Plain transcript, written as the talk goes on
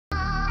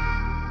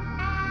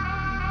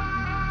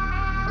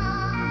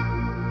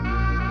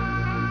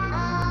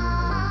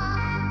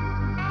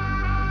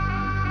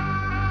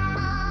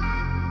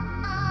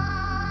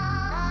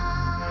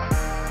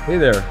Hey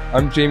there,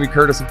 I'm Jamie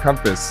Curtis of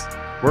Compass.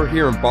 We're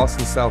here in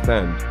Boston's South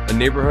End, a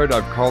neighborhood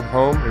I've called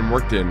home and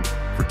worked in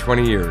for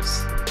 20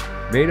 years.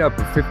 Made up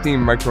of 15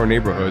 micro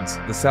neighborhoods,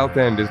 the South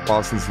End is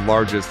Boston's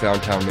largest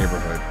downtown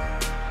neighborhood.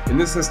 In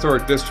this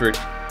historic district,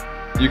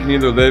 you can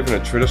either live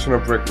in a traditional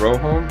brick row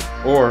home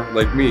or,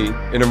 like me,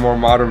 in a more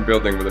modern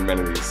building with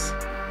amenities.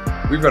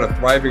 We've got a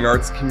thriving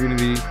arts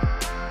community,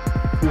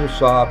 cool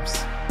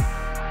shops,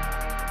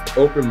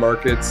 open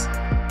markets,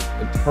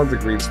 and tons of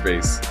green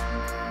space.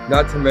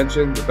 Not to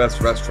mention the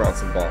best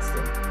restaurants in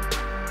Boston.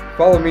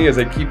 Follow me as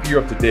I keep you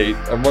up to date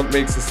on what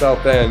makes the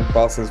South End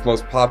Boston's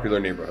most popular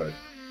neighborhood.